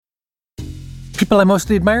People I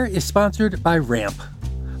Mostly Admire is sponsored by Ramp.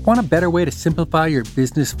 Want a better way to simplify your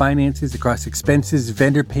business finances across expenses,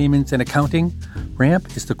 vendor payments, and accounting?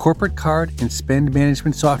 Ramp is the corporate card and spend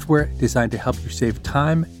management software designed to help you save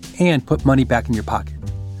time and put money back in your pocket.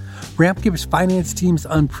 Ramp gives finance teams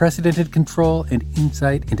unprecedented control and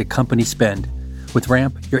insight into company spend. With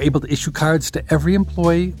Ramp, you're able to issue cards to every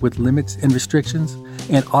employee with limits and restrictions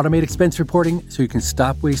and automate expense reporting so you can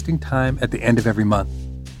stop wasting time at the end of every month.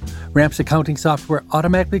 Ramp's accounting software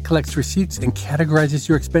automatically collects receipts and categorizes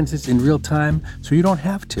your expenses in real time so you don't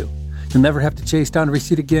have to. You'll never have to chase down a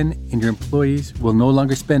receipt again, and your employees will no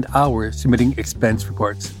longer spend hours submitting expense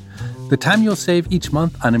reports. The time you'll save each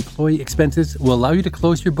month on employee expenses will allow you to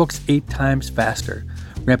close your books 8 times faster.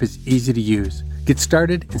 Ramp is easy to use. Get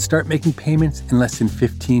started and start making payments in less than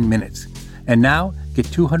 15 minutes. And now, get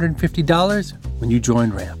 $250 when you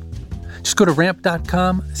join Ramp. Just go to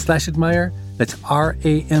ramp.com/admire. That's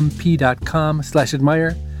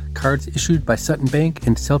ramp.com/admire. Cards issued by Sutton Bank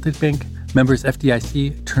and Celtic Bank. Members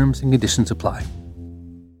FDIC. Terms and conditions apply.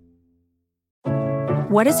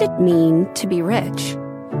 What does it mean to be rich?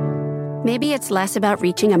 Maybe it's less about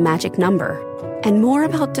reaching a magic number and more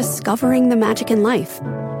about discovering the magic in life.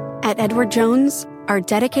 At Edward Jones, our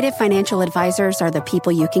dedicated financial advisors are the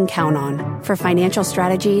people you can count on for financial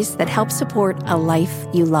strategies that help support a life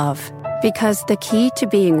you love. Because the key to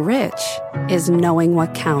being rich is knowing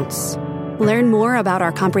what counts. Learn more about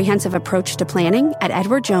our comprehensive approach to planning at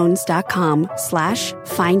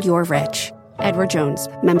edwardjones.com/findyourrich. Edward Jones,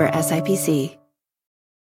 member SIPC.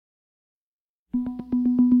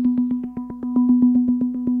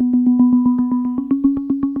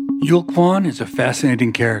 Yul Kwon is a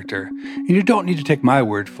fascinating character, and you don't need to take my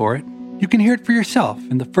word for it. You can hear it for yourself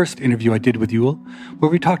in the first interview I did with Yul,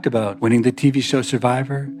 where we talked about winning the TV show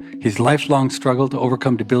Survivor, his lifelong struggle to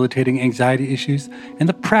overcome debilitating anxiety issues, and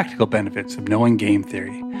the practical benefits of knowing game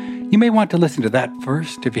theory. You may want to listen to that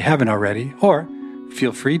first if you haven't already, or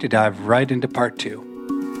feel free to dive right into part 2.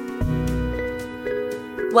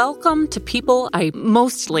 Welcome to People I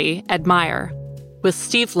Mostly Admire with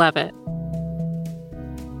Steve Levitt.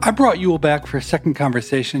 I brought Yul back for a second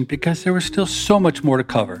conversation because there was still so much more to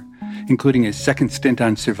cover, including his second stint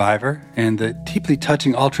on Survivor and the deeply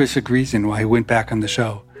touching altruistic reason why he went back on the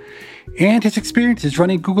show, and his experiences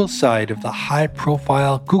running Google's side of the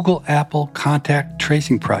high-profile Google Apple contact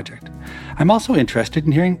tracing project. I'm also interested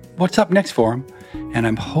in hearing what's up next for him, and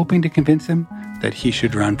I'm hoping to convince him that he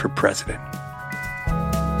should run for president.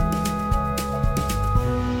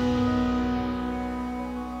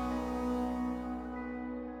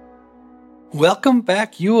 Welcome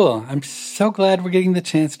back, Yul. I'm so glad we're getting the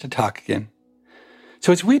chance to talk again.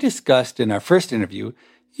 So as we discussed in our first interview,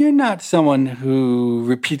 you're not someone who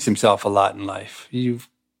repeats himself a lot in life. You've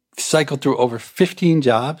cycled through over 15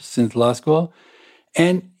 jobs since law school,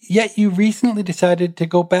 and yet you recently decided to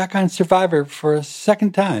go back on Survivor for a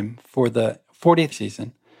second time for the 40th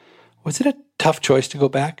season. Was it a tough choice to go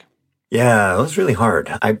back? Yeah, it was really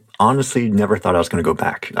hard. I honestly never thought I was going to go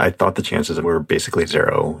back. I thought the chances were basically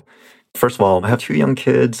zero. First of all, I have 2 young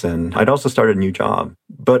kids, and I'd also started a new job.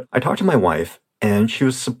 But I talked to my wife, and she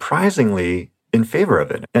was surprisingly in favor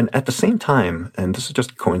of it. And at the same time, and this is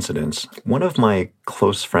just a coincidence, one of my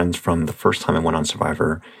close friends from the first time I went on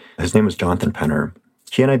Survivor, his name was Jonathan Penner.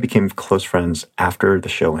 He and I became close friends after the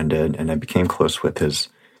show ended, and I became close with his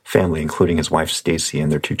family, including his wife, Stacy,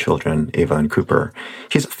 and their 2 children, Ava and Cooper.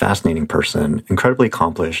 He's a fascinating person, incredibly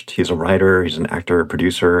accomplished. He's a writer, he's an actor,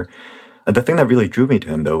 producer. The thing that really drew me to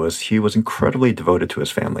him, though, was he was incredibly devoted to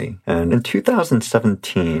his family. And in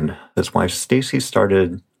 2017, his wife, Stacy,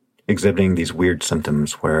 started exhibiting these weird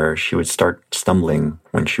symptoms where she would start stumbling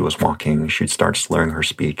when she was walking. She'd start slurring her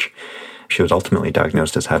speech. She was ultimately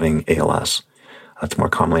diagnosed as having ALS. It's more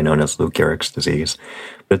commonly known as Lou Gehrig's disease.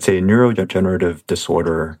 But it's a neurodegenerative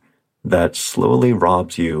disorder that slowly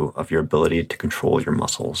robs you of your ability to control your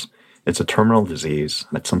muscles. It's a terminal disease.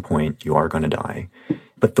 At some point, you are going to die.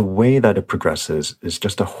 But the way that it progresses is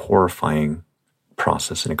just a horrifying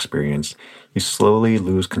process and experience. You slowly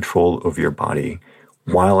lose control over your body,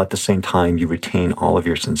 while at the same time you retain all of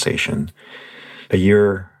your sensation. A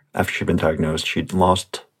year after she'd been diagnosed, she'd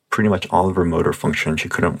lost pretty much all of her motor function. She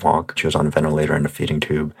couldn't walk. She was on a ventilator and a feeding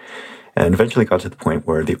tube. And eventually got to the point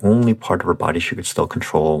where the only part of her body she could still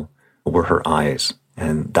control were her eyes.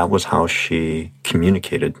 And that was how she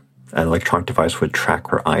communicated. An electronic device would track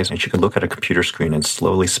her eyes, and she could look at a computer screen and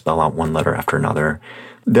slowly spell out one letter after another.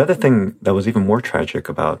 The other thing that was even more tragic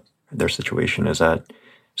about their situation is that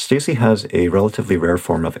Stacy has a relatively rare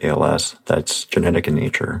form of ALS that's genetic in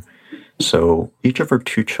nature. So each of her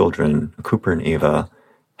 2 children, Cooper and Ava,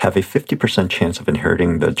 have a 50% chance of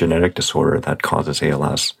inheriting the genetic disorder that causes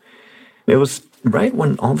ALS. It was right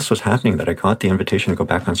when all this was happening that I got the invitation to go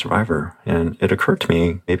back on Survivor. And it occurred to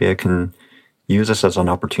me, maybe I can use this as an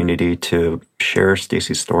opportunity to share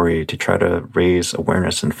Stacy's story, to try to raise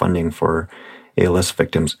awareness and funding for ALS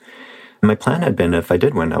victims. And my plan had been, if I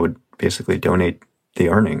did win, I would basically donate the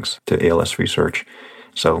earnings to ALS research.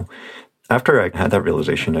 So after I had that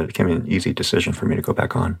realization, it became an easy decision for me to go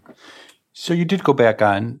back on. So you did go back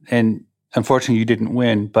on, and unfortunately you didn't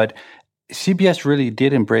win, but CBS really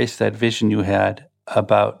did embrace that vision you had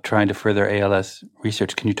about trying to further ALS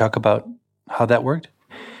research. Can you talk about how that worked?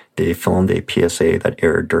 They filmed a PSA that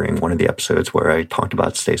aired during one of the episodes where I talked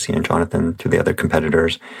about Stacy and Jonathan to the other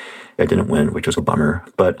competitors. I didn't win, which was a bummer,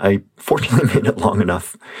 but I fortunately made it long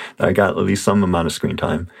enough that I got at least some amount of screen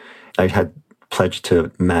time. I had pledged to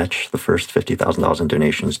match the first $50,000 in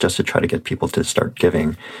donations just to try to get people to start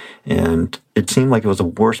giving. And it seemed like it was the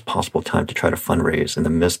worst possible time to try to fundraise in the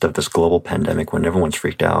midst of this global pandemic when everyone's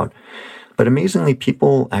freaked out. But amazingly,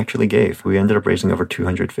 people actually gave. We ended up raising over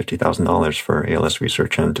 $250,000 for ALS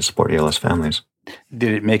research and to support ALS families.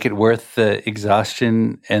 Did it make it worth the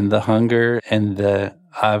exhaustion and the hunger and the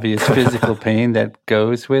obvious physical pain that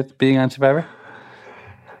goes with being on Survivor?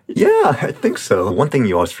 Yeah, I think so. One thing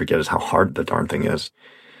you always forget is how hard the darn thing is.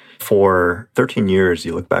 For 13 years,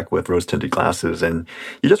 you look back with rose-tinted glasses and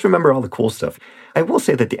you just remember all the cool stuff. I will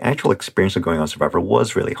say that the actual experience of going on Survivor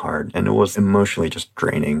was really hard and it was emotionally just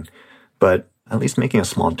draining. But at least making a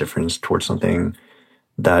small difference towards something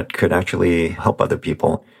that could actually help other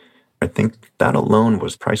people, I think that alone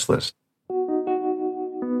was priceless.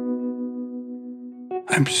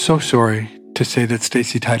 I'm so sorry to say that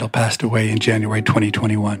Stacy Title passed away in January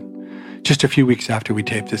 2021, just a few weeks after we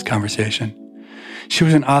taped this conversation. She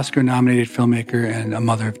was an Oscar-nominated filmmaker and a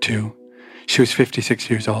mother of two. She was 56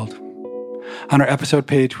 years old. On our episode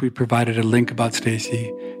page, we provided a link about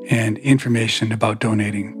Stacy and information about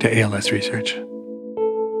donating to ALS research.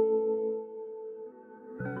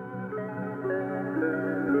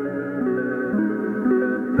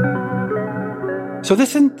 So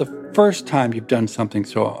this isn't the first time you've done something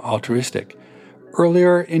so altruistic.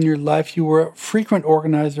 Earlier in your life, you were a frequent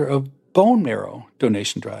organizer of bone marrow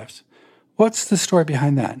donation drives. What's the story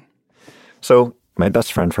behind that? So my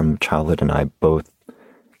best friend from childhood and I both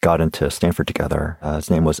got into Stanford together. His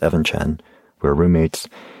name was Evan Chen. We were roommates.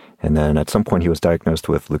 And then at some point he was diagnosed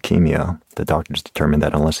with leukemia. The doctors determined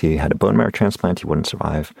that unless he had a bone marrow transplant, he wouldn't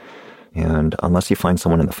survive. And unless you find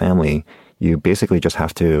someone in the family, you basically just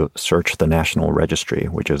have to search the National Registry,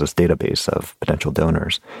 which is this database of potential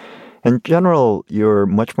donors. In general, you're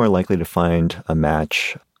much more likely to find a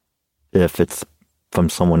match if it's from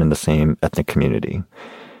someone in the same ethnic community.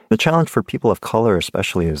 The challenge for people of color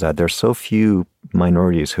especially is that there's so few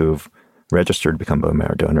minorities who've registered to become bone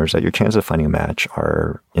marrow donors that your chances of finding a match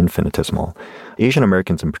are infinitesimal. Asian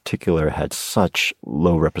Americans in particular had such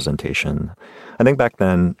low representation. I think back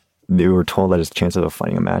then, they were told that his chances of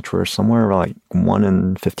finding a match were somewhere around like 1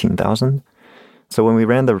 in 15,000. So when we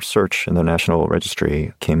ran the search in the National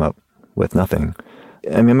Registry, came up with nothing.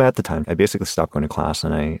 I mean, at the time, I basically stopped going to class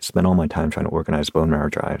and I spent all my time trying to organize bone marrow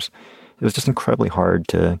drives. It was just incredibly hard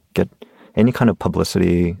to get any kind of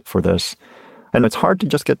publicity for this. And it's hard to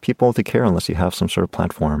just get people to care unless you have some sort of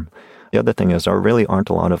platform. The other thing is there really aren't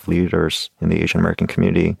a lot of leaders in the Asian American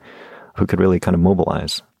community who could really kind of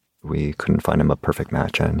mobilize. We couldn't find him a perfect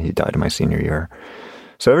match, and he died in my senior year.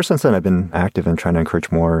 So ever since then, I've been active in trying to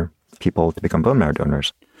encourage more people to become bone marrow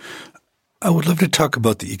donors. I would love to talk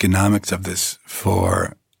about the economics of this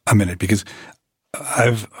for a minute, because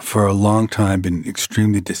I've, for a long time, been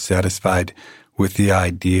extremely dissatisfied with the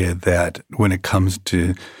idea that when it comes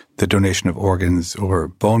to the donation of organs or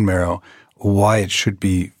bone marrow, why it should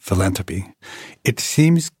be philanthropy. It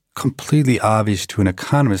seems completely obvious to an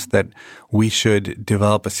economist that we should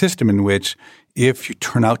develop a system in which if you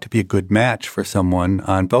turn out to be a good match for someone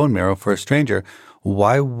on bone marrow for a stranger,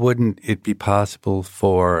 why wouldn't it be possible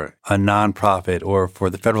for a nonprofit or for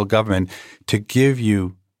the federal government to give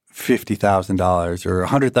you $50,000 or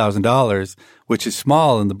 $100,000, which is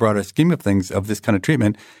small in the broader scheme of things of this kind of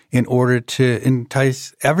treatment, in order to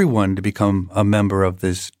entice everyone to become a member of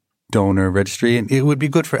this donor registry? And it would be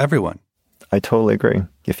good for everyone. I totally agree.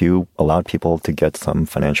 If you allowed people to get some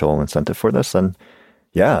financial incentive for this, then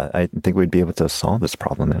yeah, I think we'd be able to solve this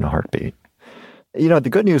problem in a heartbeat. You know, the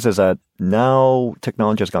good news is that now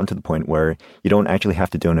technology has gotten to the point where you don't actually have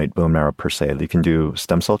to donate bone marrow per se. You can do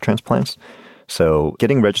stem cell transplants. So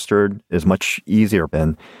getting registered is much easier,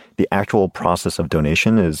 and the actual process of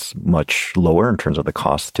donation is much lower in terms of the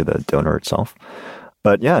cost to the donor itself.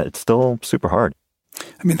 But yeah, it's still super hard.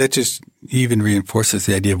 I mean, that just even reinforces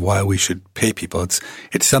the idea of why we should pay people. It's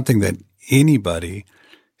something that anybody,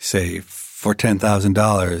 say, for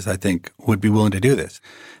 $10,000, I think, would be willing to do this.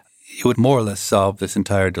 It would more or less solve this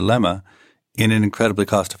entire dilemma in an incredibly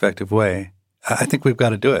cost-effective way. I think we've got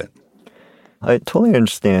to do it. I totally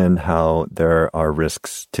understand how there are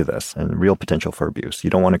risks to this and real potential for abuse.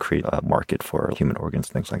 You don't want to create a market for human organs,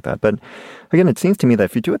 things like that. But again, it seems to me that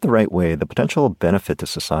if you do it the right way, the potential benefit to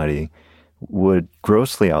society would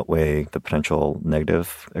grossly outweigh the potential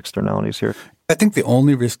negative externalities here. I think the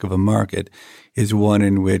only risk of a market is one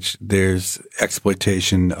in which there's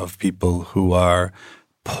exploitation of people who are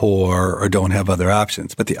poor or don't have other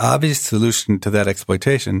options. But the obvious solution to that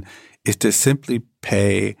exploitation is to simply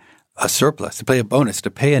pay a surplus, to pay a bonus, to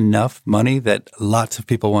pay enough money that lots of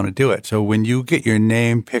people want to do it. So when you get your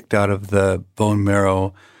name picked out of the bone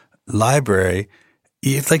marrow library,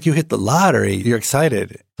 it's like you hit the lottery. You're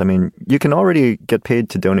excited. I mean, you can already get paid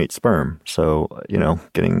to donate sperm. So,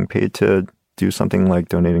 getting paid to do something like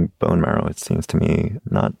donating bone marrow, it seems to me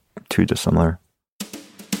not too dissimilar.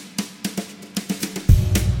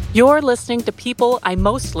 You're listening to People I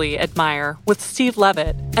Mostly Admire with Steve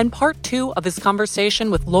Levitt and part 2 of his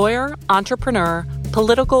conversation with lawyer, entrepreneur,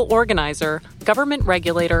 political organizer, government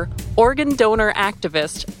regulator, organ donor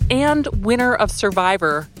activist, and winner of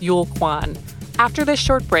Survivor, Yul Kwon. After this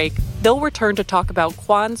short break, they'll return to talk about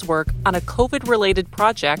Kwon's work on a COVID-related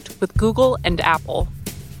project with Google and Apple.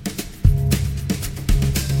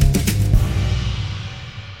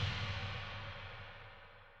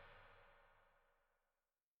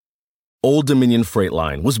 Old Dominion Freight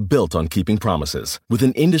Line was built on keeping promises. With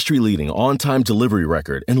an industry-leading on-time delivery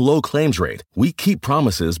record and low claims rate, we keep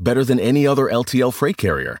promises better than any other LTL freight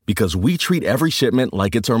carrier because we treat every shipment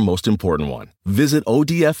like it's our most important one. Visit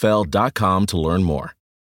odfl.com to learn more.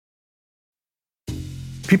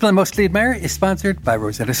 People I Mostly Admire is sponsored by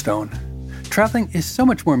Rosetta Stone. Traveling is so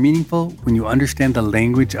much more meaningful when you understand the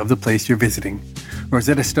language of the place you're visiting.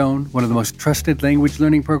 Rosetta Stone, one of the most trusted language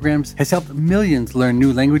learning programs, has helped millions learn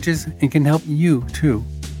new languages and can help you, too.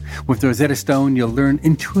 With Rosetta Stone, you'll learn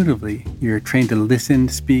intuitively. You're trained to listen,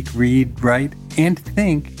 speak, read, write, and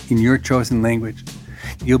think in your chosen language.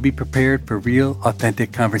 You'll be prepared for real,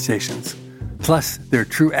 authentic conversations. Plus, their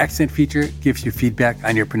True Accent feature gives you feedback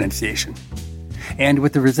on your pronunciation. And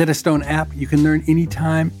with the Rosetta Stone app, you can learn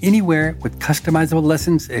anytime, anywhere with customizable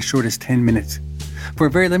lessons as short as 10 minutes. For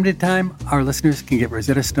a very limited time, our listeners can get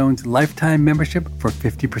Rosetta Stone's lifetime membership for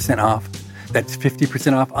 50% off. That's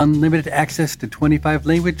 50% off unlimited access to 25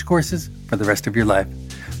 language courses for the rest of your life.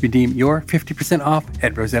 Redeem your 50% off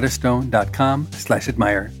at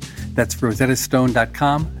rosettastone.com/admire. That's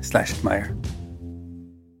rosettastone.com/admire.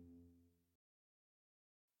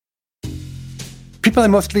 People I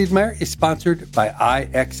Mostly Admire is sponsored by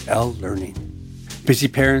IXL Learning. Busy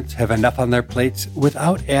parents have enough on their plates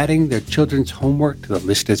without adding their children's homework to the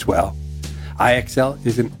list as well. IXL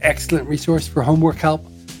is an excellent resource for homework help,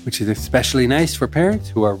 which is especially nice for parents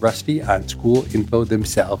who are rusty on school info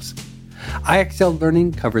themselves. IXL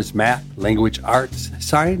Learning covers math, language arts,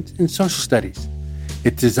 science, and social studies.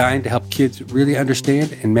 It's designed to help kids really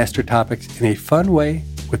understand and master topics in a fun way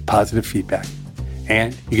with positive feedback.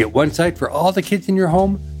 And you get one site for all the kids in your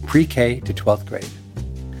home, pre-K to 12th grade.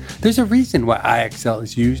 There's a reason why IXL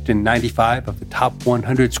is used in 95 of the top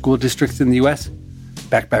 100 school districts in the U.S.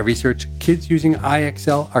 Backed by research, kids using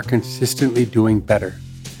IXL are consistently doing better.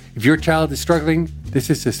 If your child is struggling,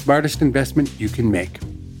 this is the smartest investment you can make.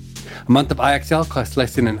 A month of IXL costs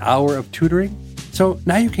less than an hour of tutoring, so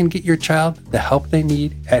now you can get your child the help they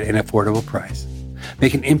need at an affordable price.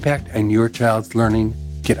 Make an impact on your child's learning.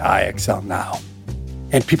 Get IXL now.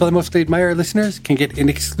 And People I Mostly Admire listeners can get an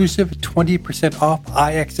exclusive 20% off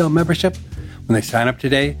IXL membership when they sign up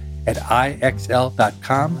today at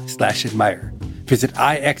IXL.com/admire. Visit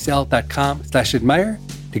IXL.com/admire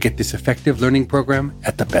to get this effective learning program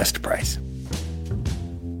at the best price.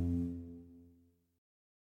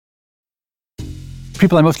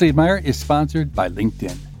 People I Mostly Admire is sponsored by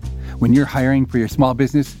LinkedIn. When you're hiring for your small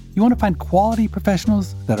business, you want to find quality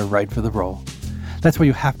professionals that are right for the role. That's why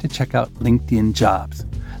you have to check out LinkedIn Jobs.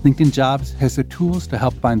 LinkedIn Jobs has the tools to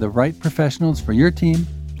help find the right professionals for your team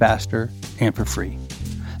faster and for free.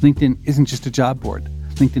 LinkedIn isn't just a job board.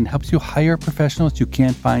 LinkedIn helps you hire professionals you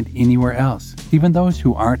can't find anywhere else, even those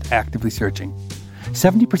who aren't actively searching.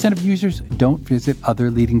 70% of users don't visit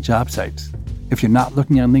other leading job sites. If you're not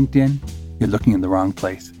looking on LinkedIn, you're looking in the wrong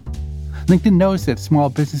place. LinkedIn knows that small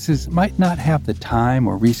businesses might not have the time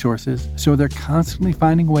or resources, so they're constantly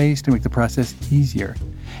finding ways to make the process easier.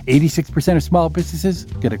 86% of small businesses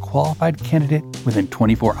get a qualified candidate within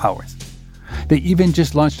 24 hours. They even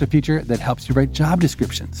just launched a feature that helps you write job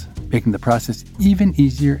descriptions, making the process even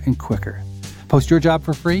easier and quicker. Post your job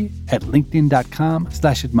for free at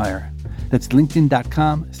linkedin.com/admire. That's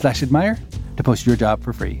linkedin.com/admire to post your job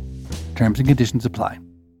for free. Terms and conditions apply.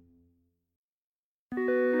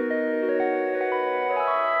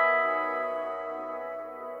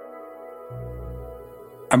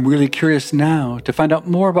 I'm really curious now to find out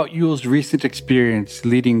more about Yuel's recent experience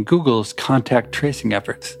leading Google's contact tracing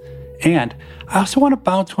efforts. And I also want to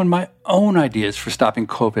bounce one of my own ideas for stopping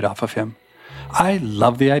COVID off of him. I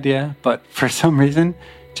love the idea, but for some reason,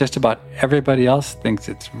 just about everybody else thinks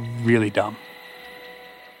it's really dumb.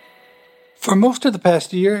 For most of the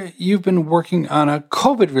past year, you've been working on a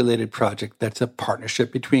COVID-related project that's a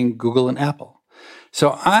partnership between Google and Apple.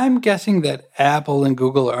 So I'm guessing that Apple and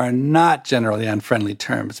Google are not generally on friendly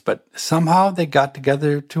terms, but somehow they got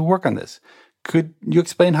together to work on this. Could you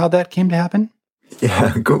explain how that came to happen?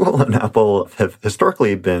 Yeah, Google and Apple have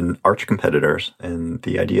historically been arch competitors, and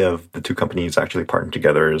the idea of the two companies actually partnering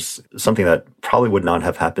together is something that probably would not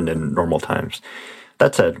have happened in normal times.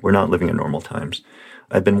 That said, we're not living in normal times.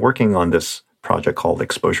 I've been working on this project called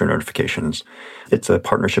Exposure Notifications. It's a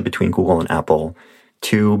partnership between Google and Apple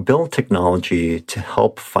to build technology to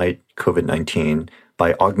help fight COVID-19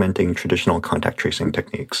 by augmenting traditional contact tracing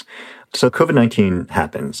techniques. So COVID-19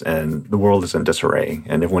 happens and the world is in disarray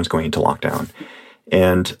and everyone's going into lockdown.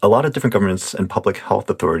 And a lot of different governments and public health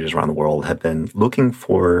authorities around the world have been looking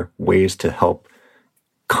for ways to help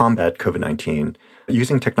combat COVID-19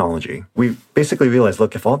 using technology. We basically realized,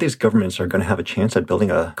 look, if all these governments are going to have a chance at building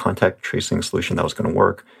a contact tracing solution that was going to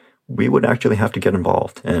work, we would actually have to get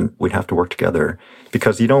involved and we'd have to work together,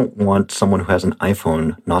 because you don't want someone who has an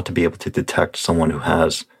iPhone not to be able to detect someone who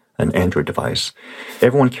has an Android device.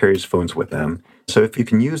 Everyone carries phones with them. So if you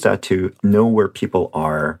can use that to know where people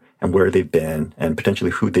are and where they've been and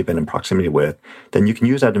potentially who they've been in proximity with, then you can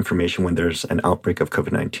use that information when there's an outbreak of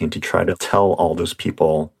COVID-19 to try to tell all those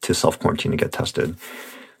people to self-quarantine and get tested.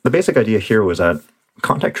 The basic idea here was that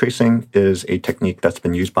contact tracing is a technique that's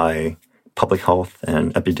been used by public health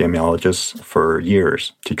and epidemiologists for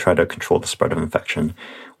years to try to control the spread of infection.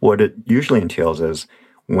 What it usually entails is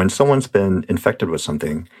when someone's been infected with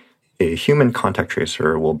something, a human contact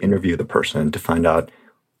tracer will interview the person to find out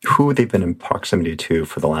who they've been in proximity to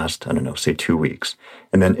for the last, say 2 weeks.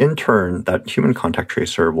 And then in turn, that human contact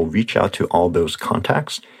tracer will reach out to all those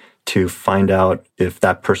contacts to find out if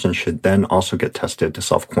that person should then also get tested to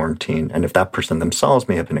self-quarantine and if that person themselves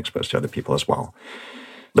may have been exposed to other people as well.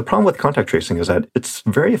 The problem with contact tracing is that it's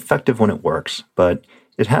very effective when it works, but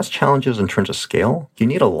it has challenges in terms of scale. You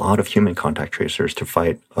need a lot of human contact tracers to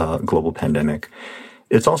fight a global pandemic.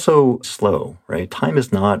 It's also slow, right? Time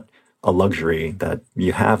is not a luxury that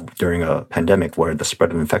you have during a pandemic where the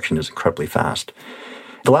spread of infection is incredibly fast.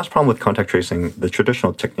 The last problem with contact tracing, the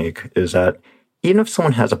traditional technique, is that even if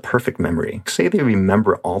someone has a perfect memory, say they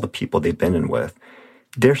remember all the people they've been in with,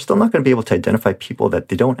 they're still not going to be able to identify people that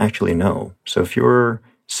they don't actually know. So if you're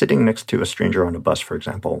sitting next to a stranger on a bus, for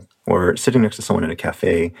example, or sitting next to someone in a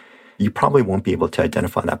cafe, you probably won't be able to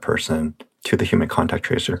identify that person to the human contact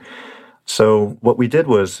tracer. So what we did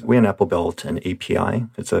was we and Apple built an API.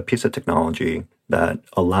 It's a piece of technology that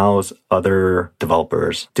allows other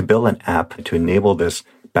developers to build an app to enable this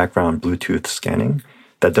background Bluetooth scanning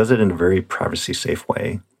that does it in a very privacy-safe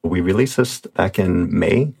way. We released this back in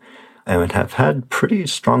May and have had pretty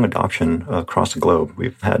strong adoption across the globe.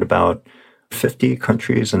 We've had about 50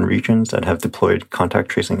 countries and regions that have deployed contact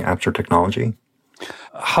tracing apps or technology.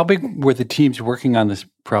 How big were the teams working on this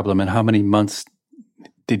problem, and how many months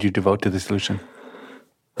did you devote to the solution?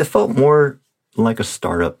 It felt more like a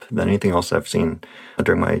startup than anything else I've seen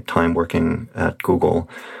during my time working at Google.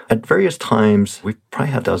 At various times, we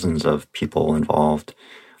probably had dozens of people involved.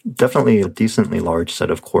 Definitely a decently large set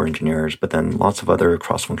of core engineers, but then lots of other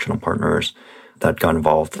cross-functional partners that got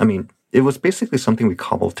involved. It was basically something we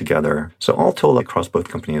cobbled together. So all told, across both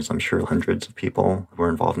companies, I'm sure hundreds of people were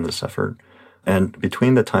involved in this effort. And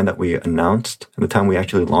between the time that we announced and the time we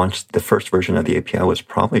actually launched the first version of the API was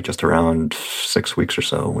probably just around 6 weeks or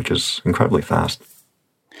so, which is incredibly fast.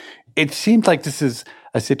 It seems like this is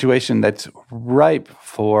a situation that's ripe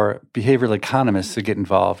for behavioral economists to get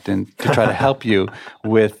involved and to try to help you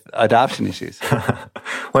with adoption issues.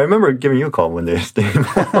 Well, I remember giving you a call one day, Steve.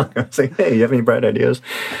 I was like, hey, you have any bright ideas?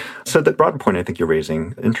 So the broader point I think you're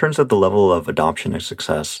raising, in terms of the level of adoption and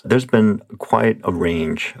success, there's been quite a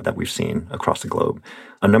range that we've seen across the globe.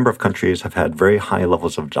 A number of countries have had very high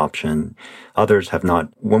levels of adoption. Others have not.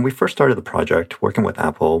 When we first started the project, working with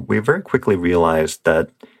Apple, we very quickly realized that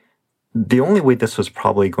the only way this was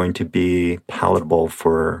probably going to be palatable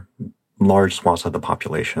for large swaths of the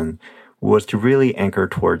population was to really anchor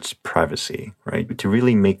towards privacy, right? To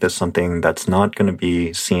really make this something that's not going to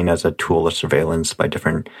be seen as a tool of surveillance by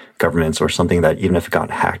different governments or something that, even if it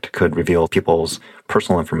got hacked, could reveal people's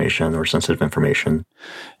personal information or sensitive information.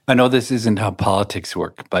 I know this isn't how politics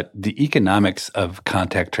work, but the economics of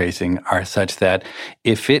contact tracing are such that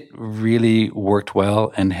if it really worked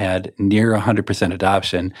well and had near 100%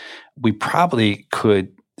 adoption, we probably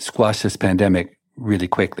could squash this pandemic really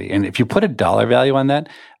quickly. And if you put a dollar value on that,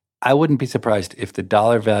 I wouldn't be surprised if the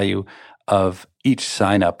dollar value of each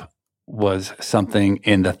sign-up was something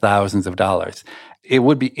in the thousands of dollars. It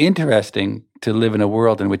would be interesting to live in a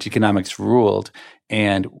world in which economics ruled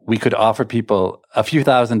and we could offer people a few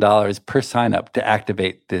 $1,000s per sign-up to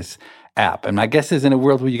activate this app. And my guess is in a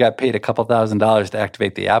world where you got paid a couple $1,000s to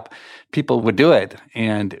activate the app, people would do it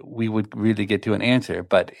and we would really get to an answer.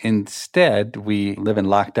 But instead, we live in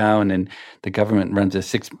lockdown and the government runs a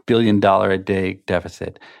 $6 billion a day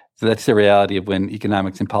deficit. So that's the reality of when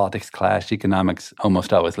economics and politics clash. Economics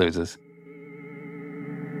almost always loses.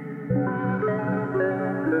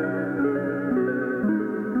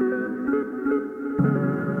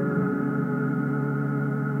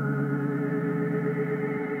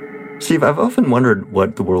 Steve, I've often wondered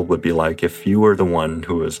what the world would be like if you were the one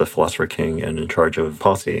who was a philosopher king and in charge of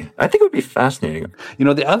policy. I think it would be fascinating. You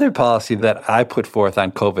know, the other policy that I put forth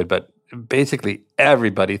on COVID, but basically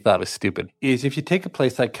everybody thought was stupid, is if you take a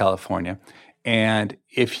place like California, and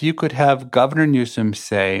if you could have Governor Newsom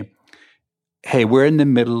say, hey, we're in the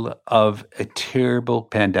middle of a terrible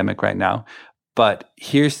pandemic right now, but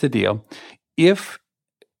here's the deal. If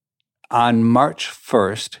on March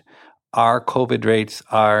 1st, our COVID rates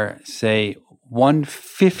are, say,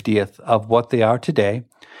 1/50th of what they are today,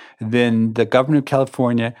 then the governor of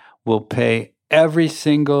California will pay every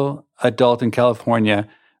single adult in California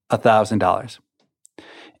 $1,000.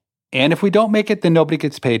 And if we don't make it, then nobody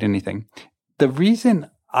gets paid anything. The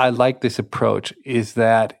reason I like this approach is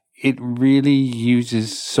that it really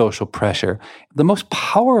uses social pressure. The most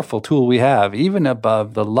powerful tool we have, even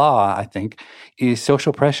above the law, I think, is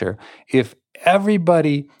social pressure. If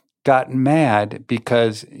everybody got mad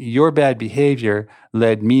because your bad behavior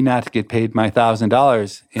led me not to get paid my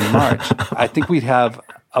 $1,000 in March, I think we'd have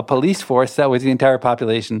a police force that was the entire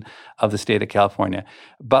population of the state of California.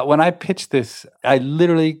 But when I pitched this, I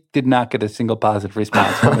literally did not get a single positive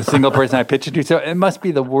response from a single person I pitched it to. So it must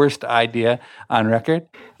be the worst idea on record.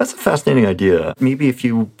 That's a fascinating idea. Maybe if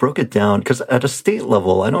you broke it down, because at a state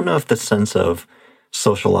level, I don't know if the sense of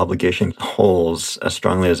social obligation holds as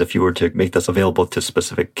strongly as if you were to make this available to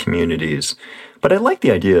specific communities. But I like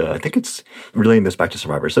the idea. I think it's relating this back to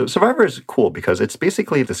Survivor. So Survivor is cool because it's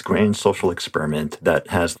basically this grand social experiment that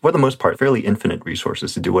has, for the most part, fairly infinite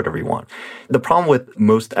resources to do whatever you want. The problem with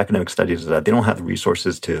most academic studies is that they don't have the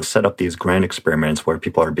resources to set up these grand experiments where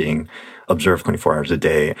people are being observed 24 hours a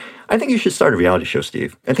day. I think you should start a reality show,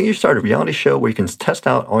 Steve. I think you should start a reality show where you can test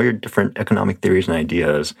out all your different economic theories and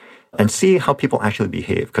ideas and see how people actually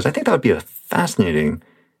behave. Because I think that would be a fascinating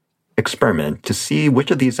experiment to see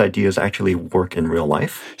which of these ideas actually work in real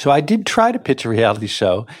life. So I did try to pitch a reality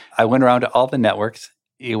show. I went around to all the networks.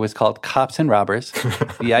 It was called Cops and Robbers.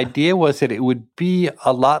 The idea was that it would be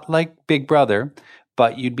a lot like Big Brother,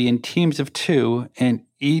 but you'd be in teams of two, and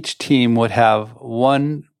each team would have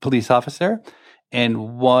one police officer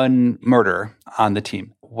and one murderer on the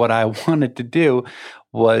team. What I wanted to do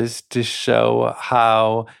was to show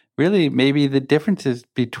how really maybe the differences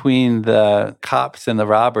between the cops and the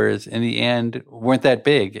robbers in the end weren't that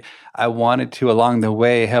big. I wanted to, along the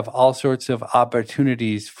way, have all sorts of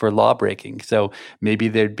opportunities for lawbreaking. So maybe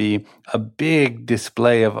there'd be a big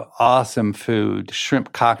display of awesome food,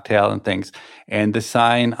 shrimp cocktail and things. And the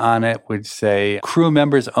sign on it would say, crew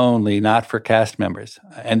members only, not for cast members.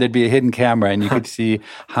 And there'd be a hidden camera and you could see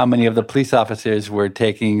how many of the police officers were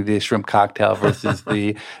taking the shrimp cocktail versus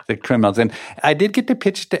the criminals. And I did get to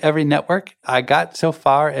pitch to every network. I got so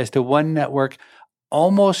far as to one network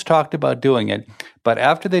almost talked about doing it. But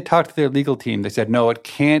after they talked to their legal team, they said, no, it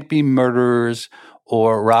can't be murderers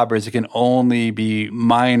or robbers. It can only be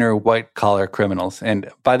minor white-collar criminals. And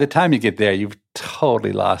by the time you get there, you've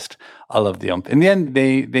totally lost all of the oomph. In the end,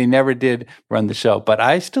 they never did run the show. But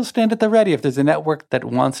I still stand at the ready. If there's a network that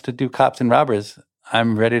wants to do Cops and Robbers,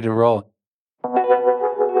 I'm ready to roll.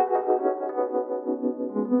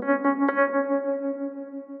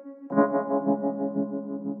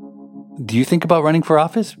 Do you think about running for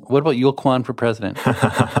office? What about Yul Kwon for president?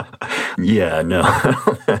 Yeah, no.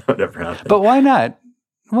 That would never happen. But why not?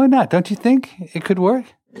 Why not? Don't you think it could work?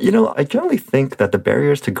 You know, I generally think that the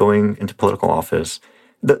barriers to going into political office,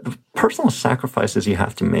 the personal sacrifices you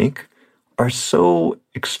have to make are so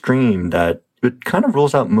extreme that it kind of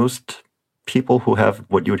rules out most people who have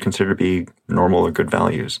what you would consider to be normal or good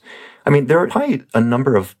values. I mean, there are probably a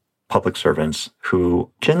number of public servants who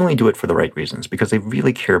generally do it for the right reasons because they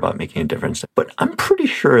really care about making a difference. But I'm pretty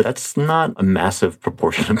sure that's not a massive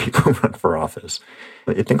proportion of people who run for office.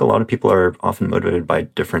 I think a lot of people are often motivated by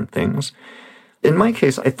different things. In my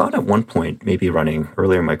case, I thought at one point maybe running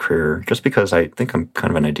earlier in my career just because I think I'm kind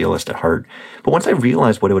of an idealist at heart. But once I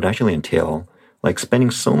realized what it would actually entail, like spending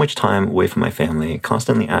so much time away from my family,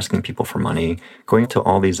 constantly asking people for money, going to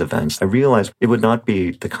all these events, I realized it would not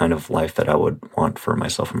be the kind of life that I would want for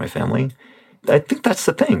myself and my family. I think that's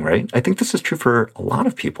the thing, right? I think this is true for a lot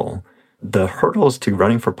of people. The hurdles to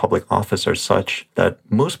running for public office are such that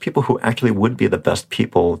most people who actually would be the best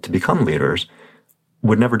people to become leaders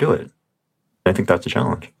would never do it. I think that's a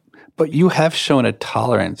challenge. But you have shown a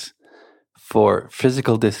tolerance for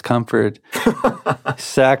physical discomfort,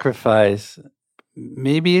 sacrifice.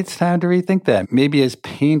 Maybe it's time to rethink that. Maybe as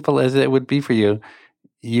painful as it would be for you,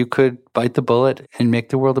 you could bite the bullet and make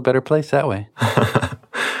the world a better place that way.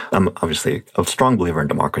 I'm obviously a strong believer in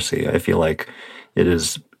democracy. I feel like it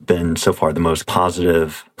has been so far the most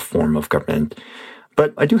positive form of government.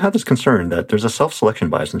 But I do have this concern that there's a self-selection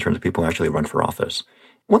bias in terms of people who actually run for office.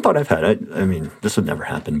 One thought I've had, I mean, this would never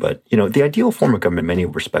happen, but, the ideal form of government in many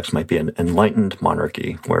respects might be an enlightened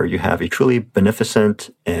monarchy where you have a truly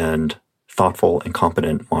beneficent and thoughtful and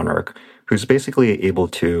competent monarch who's basically able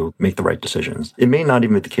to make the right decisions. It may not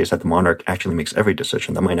even be the case that the monarch actually makes every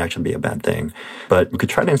decision. That might actually be a bad thing. But we could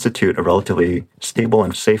try to institute a relatively stable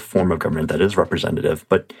and safe form of government that is representative,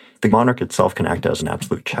 but the monarch itself can act as an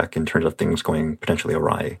absolute check in terms of things going potentially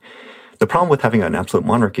awry. The problem with having an absolute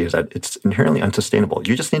monarchy is that it's inherently unsustainable.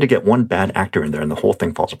 You just need to get one bad actor in there and the whole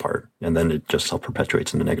thing falls apart. And then it just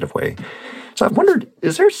self-perpetuates in a negative way. So I've wondered,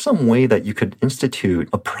 is there some way that you could institute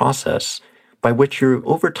a process by which you,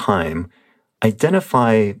 over time,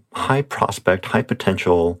 identify high prospect, high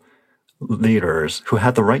potential leaders who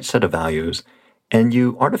have the right set of values, and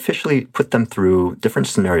you artificially put them through different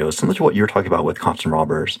scenarios, similar to what you're talking about with cops and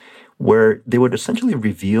robbers, where they would essentially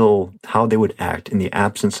reveal how they would act in the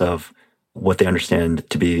absence of what they understand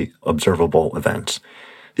to be observable events.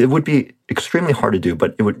 It would be extremely hard to do,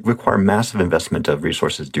 but it would require massive investment of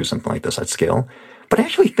resources to do something like this at scale. But I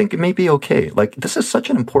actually think it may be okay. Like, this is such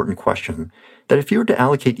an important question that if you were to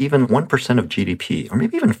allocate even 1% of GDP, or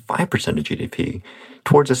maybe even 5% of GDP,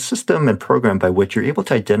 towards a system and program by which you're able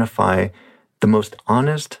to identify the most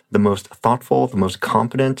honest, the most thoughtful, the most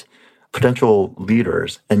competent potential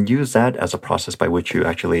leaders, and use that as a process by which you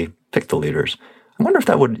actually pick the leaders, I wonder if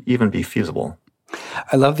that would even be feasible.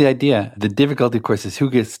 I love the idea. The difficulty, of course, is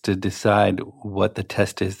who gets to decide what the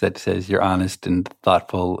test is that says you're honest and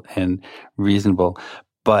thoughtful and reasonable.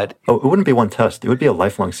 But it wouldn't be one test. It would be a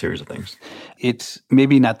lifelong series of things. It's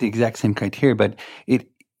maybe not the exact same criteria, but it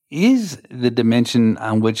is the dimension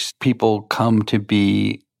on which people come to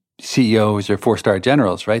be CEOs or four-star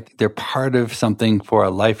generals, right? They're part of something for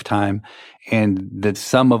a lifetime, and the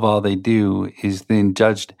sum of all they do is then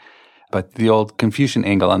judged. But the old Confucian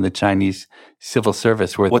angle on the Chinese civil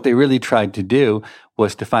service, where what they really tried to do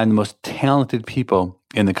was to find the most talented people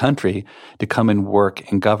in the country to come and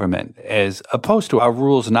work in government, as opposed to our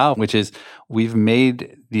rules now, which is we've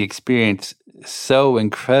made the experience so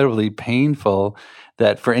incredibly painful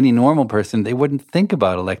that for any normal person, they wouldn't think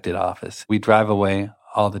about elected office. We drive away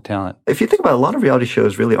all the talent. If you think about it, a lot of reality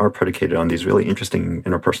shows really are predicated on these really interesting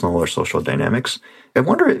interpersonal or social dynamics. I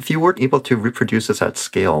wonder if you were able to reproduce this at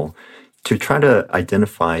scale to try to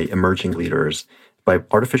identify emerging leaders by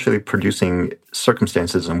artificially producing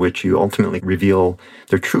circumstances in which you ultimately reveal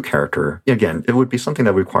their true character. Again, it would be something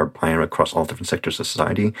that would require buy-in across all different sectors of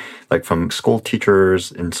society, like from school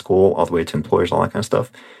teachers in school all the way to employers, all that kind of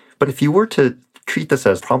stuff. But if you were to treat this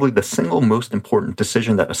as probably the single most important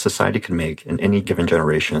decision that a society could make in any given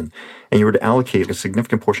generation, and you were to allocate a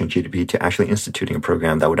significant portion of GDP to actually instituting a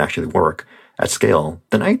program that would actually work at scale,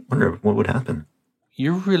 then I wonder what would happen.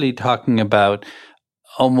 You're really talking about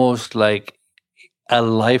almost like a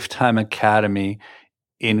lifetime academy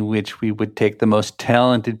in which we would take the most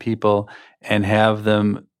talented people and have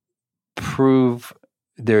them prove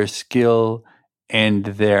their skill and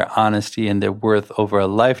their honesty and their worth over a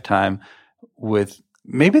lifetime. With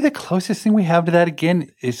maybe the closest thing we have to that again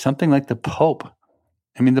is something like the Pope.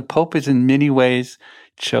 I mean, the Pope is in many ways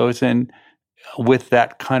chosen with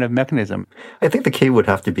that kind of mechanism. I think the key would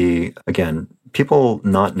have to be, again, people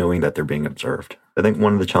not knowing that they're being observed. I think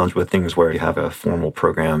one of the challenges with things where you have a formal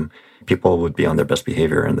program, people would be on their best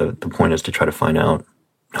behavior. And the point is to try to find out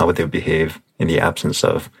how would they behave in the absence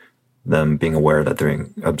of them being aware that they're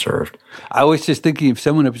being observed. I was just thinking if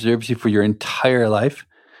someone observes you for your entire life,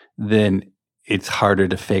 then it's harder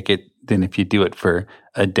to fake it than if you do it for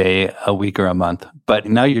a day, a week, or a month. But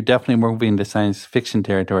now you're definitely moving into science fiction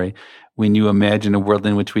territory when you imagine a world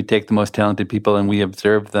in which we take the most talented people and we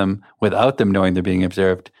observe them without them knowing they're being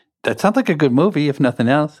observed. That sounds like a good movie, if nothing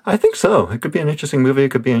else. I think so. It could be an interesting movie.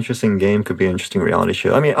 It could be an interesting game. It could be an interesting reality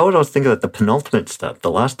show. I mean, I would always think that the penultimate step,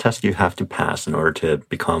 the last test you have to pass in order to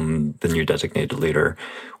become the new designated leader,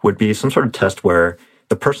 would be some sort of test where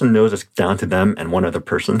the person knows it's down to them and one other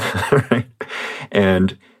person, right?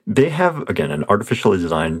 And they have, again, an artificially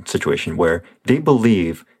designed situation where they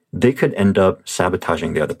believe they could end up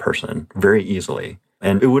sabotaging the other person very easily.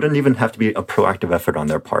 And it wouldn't even have to be a proactive effort on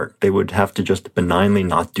their part. They would have to just benignly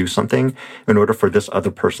not do something in order for this other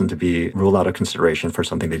person to be ruled out of consideration for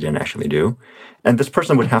something they didn't actually do. And this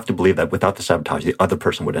person would have to believe that without the sabotage, the other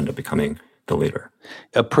person would end up becoming the leader.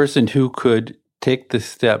 A person who could take the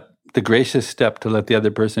step, the gracious step to let the other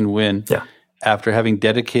person win after having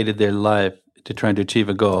dedicated their life to trying to achieve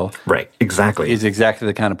a goal. Right, exactly. Is exactly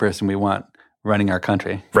the kind of person we want running our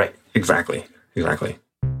country. Right, exactly.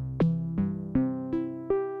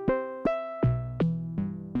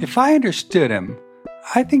 If I understood him,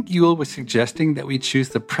 I think Yuval was suggesting that we choose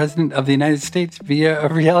the President of the United States via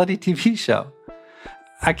a reality TV show.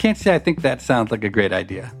 I can't say I think that sounds like a great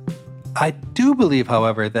idea. I do believe,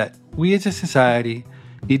 however, that we as a society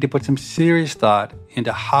need to put some serious thought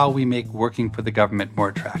into how we make working for the government more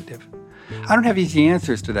attractive. I don't have easy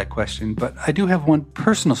answers to that question, but I do have one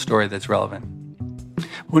personal story that's relevant.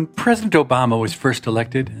 When President Obama was first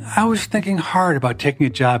elected, I was thinking hard about taking a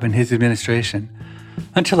job in his administration.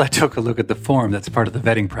 Until I took a look at the form that's part of the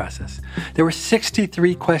vetting process. There were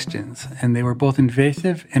 63 questions, and they were both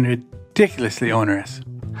invasive and ridiculously onerous.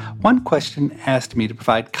 One question asked me to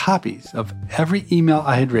provide copies of every email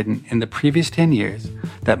I had written in the previous 10 years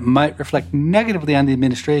that might reflect negatively on the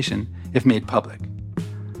administration if made public.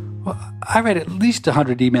 Well, I read at least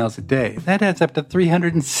 100 emails a day. That adds up to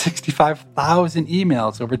 365,000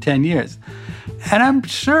 emails over 10 years. And I'm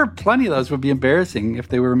sure plenty of those would be embarrassing if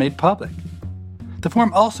they were made public. The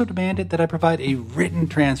form also demanded that I provide a written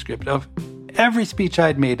transcript of every speech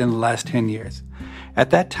I'd made in the last 10 years.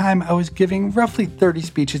 At that time, I was giving roughly 30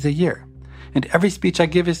 speeches a year. And every speech I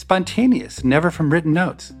give is spontaneous, never from written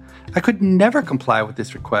notes. I could never comply with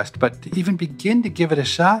this request, but to even begin to give it a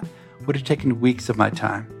shot would have taken weeks of my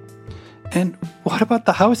time. And what about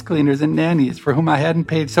the house cleaners and nannies for whom I hadn't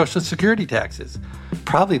paid Social Security taxes?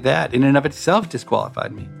 Probably that in and of itself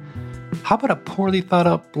disqualified me. How about a poorly thought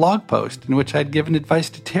out blog post in which I'd given advice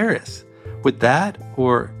to terrorists? Would that,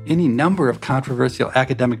 or any number of controversial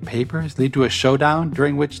academic papers, lead to a showdown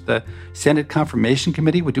during which the Senate Confirmation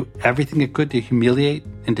Committee would do everything it could to humiliate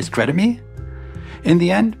and discredit me? In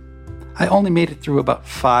the end, I only made it through about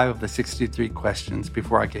 5 of the 63 questions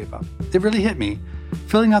before I gave up. It really hit me.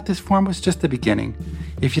 Filling out this form was just the beginning.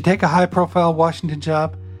 If you take a high-profile Washington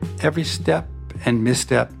job, every step and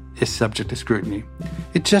misstep is subject to scrutiny.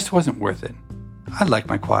 It just wasn't worth it. I like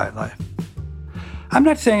my quiet life. I'm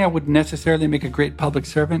not saying I would necessarily make a great public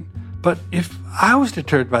servant, but if I was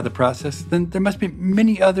deterred by the process, then there must be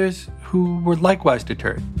many others who were likewise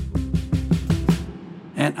deterred.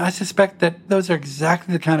 And I suspect that those are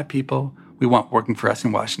exactly the kind of people we want working for us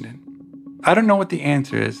in Washington. I don't know what the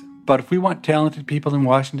answer is, but if we want talented people in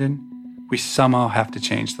Washington, we somehow have to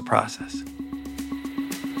change the process.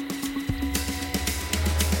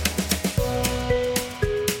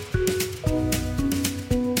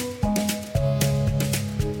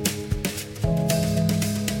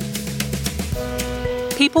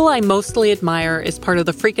 People I Mostly Admire is part of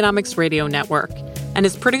the Freakonomics Radio Network and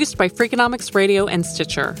is produced by Freakonomics Radio and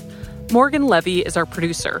Stitcher. Morgan Levy is our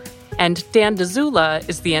producer, and Dan DeZula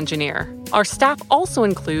is the engineer. Our staff also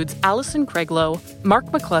includes Allison Craiglow, Mark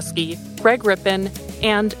McCluskey, Greg Rippin,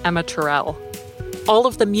 and Emma Terrell. All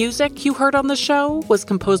of the music you heard on the show was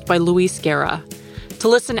composed by Luis Guerra. To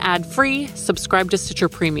listen ad-free, subscribe to Stitcher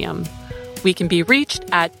Premium. We can be reached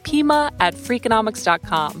at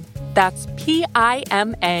pima@freakonomics.com. That's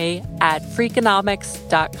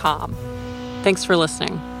PIMA@freakonomics.com. Thanks for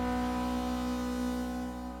listening.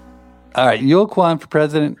 All right, Yuval Kwan for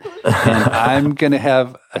president, and I'm going to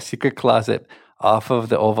have a secret closet off of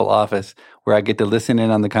the Oval Office where I get to listen in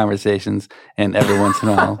on the conversations and every once in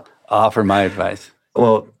a while offer my advice.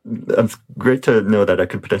 Well, it's great to know that I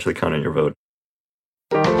could potentially count on your vote.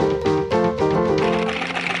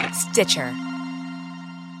 Stitcher.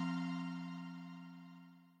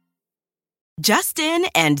 Justin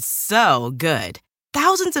and so good.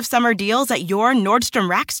 Thousands of summer deals at your Nordstrom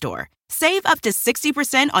Rack store. Save up to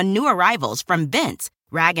 60% on new arrivals from Vince,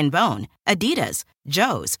 Rag & Bone, Adidas,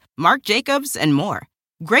 Joe's, Marc Jacobs, and more.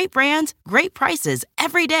 Great brands, great prices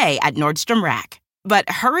every day at Nordstrom Rack. But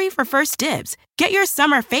hurry for first dibs. Get your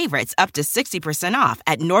summer favorites up to 60% off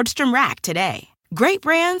at Nordstrom Rack today. Great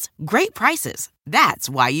brands, great prices. That's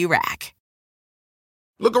why you rack.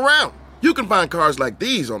 Look around. You can find cars like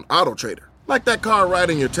these on AutoTrader, like that car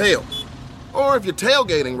riding your tail. Or if you're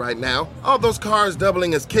tailgating right now, all those cars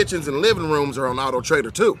doubling as kitchens and living rooms are on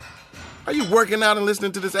AutoTrader too. Are you working out and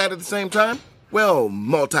listening to this ad at the same time? Well,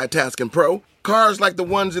 multitasking pro, cars like the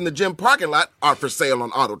ones in the gym parking lot are for sale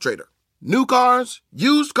on AutoTrader. New cars,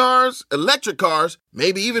 used cars, electric cars,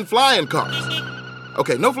 maybe even flying cars.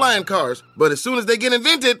 Okay, no flying cars, but as soon as they get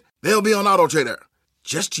invented, they'll be on AutoTrader.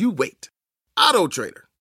 Just you wait. AutoTrader.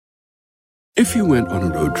 If you went on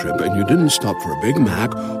a road trip and you didn't stop for a Big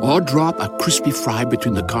Mac or drop a crispy fry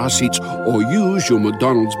between the car seats or use your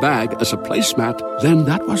McDonald's bag as a placemat, then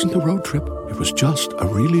that wasn't a road trip. It was just a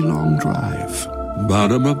really long drive.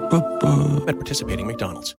 Ba-da-ba-ba-ba. At participating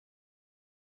McDonald's.